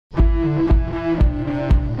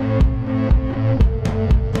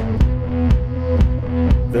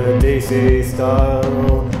DC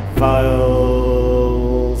style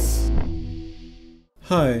files.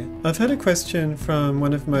 Hi, I've had a question from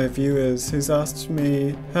one of my viewers who's asked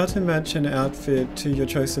me how to match an outfit to your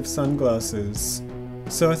choice of sunglasses.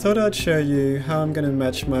 So I thought I'd show you how I'm going to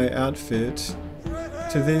match my outfit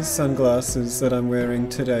to these sunglasses that I'm wearing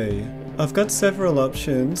today. I've got several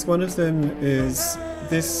options. One of them is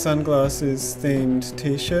this sunglasses themed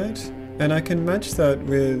t-shirt, and I can match that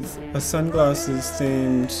with a sunglasses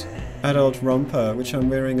themed adult romper which I'm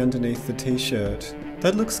wearing underneath the t-shirt.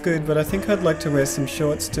 That looks good, but I think I'd like to wear some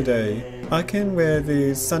shorts today. I can wear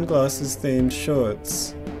these sunglasses themed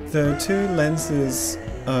shorts. The two lenses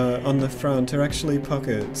on the front are actually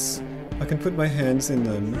pockets. I can put my hands in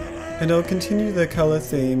them. And I'll continue the colour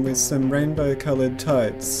theme with some rainbow coloured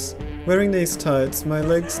tights. Wearing these tights, my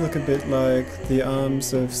legs look a bit like the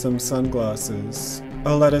arms of some sunglasses.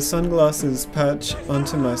 I'll add a sunglasses patch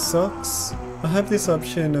onto my socks. I have this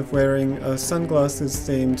option of wearing a sunglasses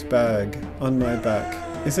themed bag on my back.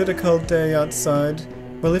 Is it a cold day outside?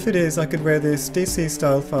 Well, if it is, I could wear this DC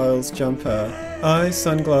Style Files jumper.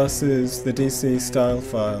 Sunglasses, the DC Style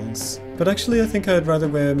Files. But actually I think I'd rather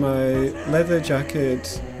wear my leather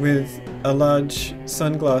jacket with a large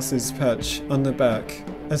sunglasses patch on the back.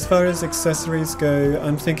 As far as accessories go,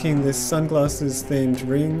 I'm thinking this sunglasses themed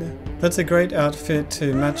ring. That's a great outfit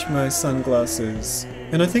to match my sunglasses.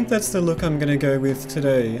 And I think that's the look I'm going to go with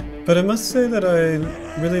today. But I must say that I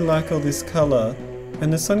really like all this colour,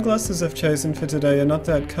 and the sunglasses I've chosen for today are not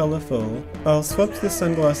that colourful. I'll swap the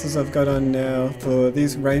sunglasses I've got on now for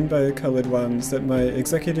these rainbow coloured ones that my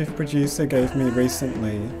executive producer gave me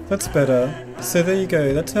recently. That's better. So there you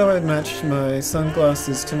go, that's how I matched my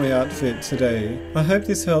sunglasses to my outfit today. I hope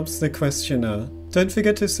this helps the questioner. Don't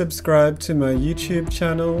forget to subscribe to my YouTube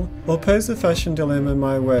channel or pose a fashion dilemma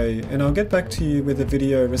my way, and I'll get back to you with a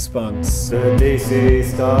video response. The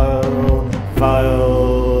DC style file.